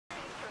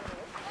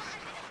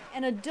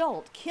An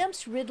adult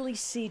Kemp's Ridley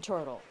sea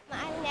turtle.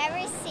 I've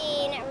never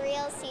seen a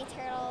real sea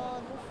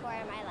turtle before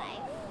in my life.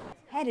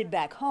 Headed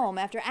back home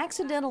after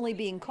accidentally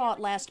being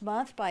caught last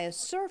month by a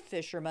surf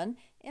fisherman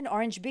in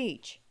Orange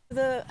Beach.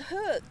 The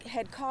hook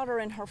had caught her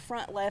in her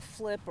front left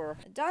flipper.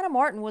 Donna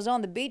Martin was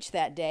on the beach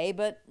that day,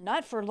 but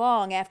not for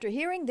long after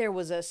hearing there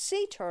was a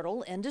sea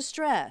turtle in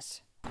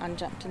distress. I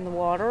jumped in the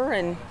water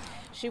and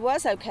she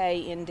was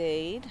okay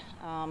indeed.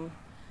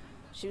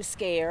 She was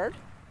scared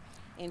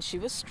and she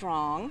was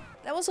strong.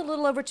 That was a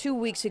little over 2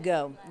 weeks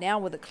ago. Now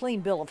with a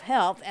clean bill of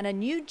health and a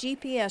new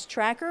GPS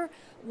tracker,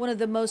 one of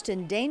the most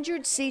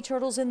endangered sea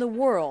turtles in the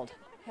world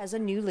has a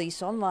new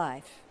lease on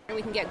life.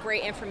 We can get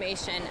great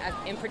information,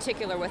 in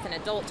particular with an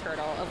adult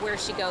turtle, of where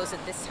she goes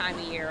at this time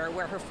of year or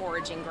where her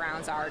foraging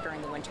grounds are during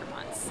the winter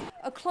months.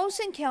 A close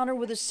encounter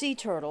with a sea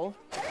turtle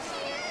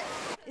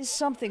is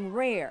something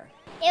rare.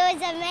 It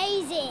was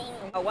amazing.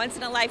 A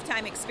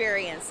once-in-a-lifetime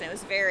experience, and it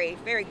was very,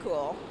 very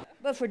cool.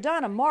 But for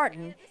Donna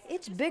Martin,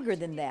 it's bigger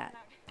than that.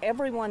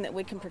 Everyone that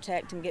we can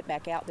protect and get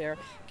back out there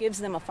gives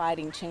them a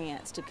fighting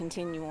chance to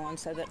continue on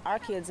so that our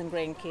kids and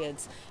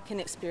grandkids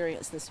can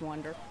experience this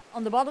wonder.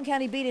 On the Baldwin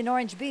County beat in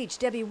Orange Beach,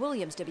 Debbie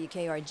Williams,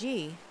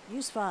 WKRG,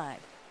 News 5.